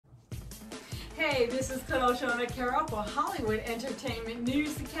Hey, this is Karoshona Carol for Hollywood Entertainment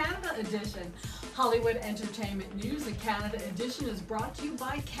News, the Canada edition. Hollywood Entertainment News, the Canada edition is brought to you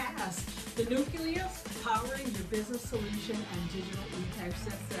by CAS, the nucleus powering your business solution and digital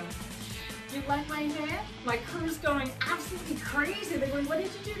ecosystem. You like my hair? My crew's going absolutely crazy. They're going, what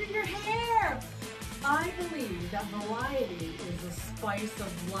did you do to your hair? I believe that variety is the spice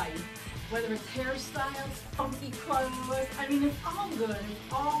of life. Whether it's hairstyles, funky clothes, I mean, it's all good,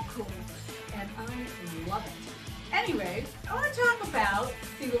 it's all cool, and I love it. Anyway, I want to talk about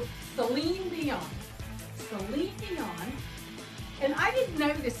Celine Dion. Celine Dion, and I didn't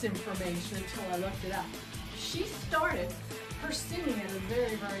know this information until I looked it up. She started her singing at a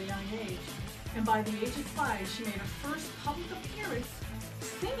very, very young age, and by the age of 5, she made her first public appearance,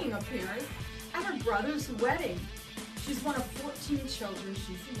 singing appearance, at her brother's wedding. She's one of 14 children,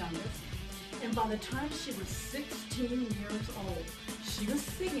 she's the youngest. And by the time she was 16 years old, she was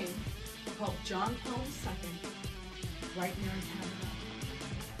singing called John Paul II right here in Canada.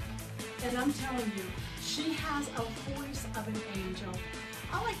 And I'm telling you, she has a voice of an angel.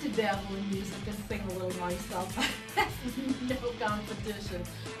 I like to dabble in music and sing a little myself. That's no competition.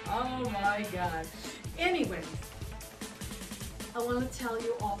 Oh my God. Anyways, I want to tell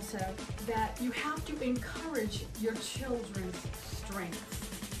you also that you have to encourage your children's strengths.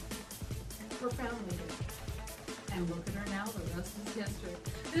 Her family did. And look at her now, the rest is history.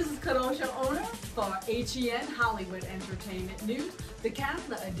 This is Kadosha Ona for HEN, Hollywood Entertainment News, the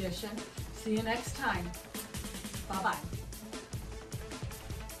Canada edition. See you next time. Bye-bye.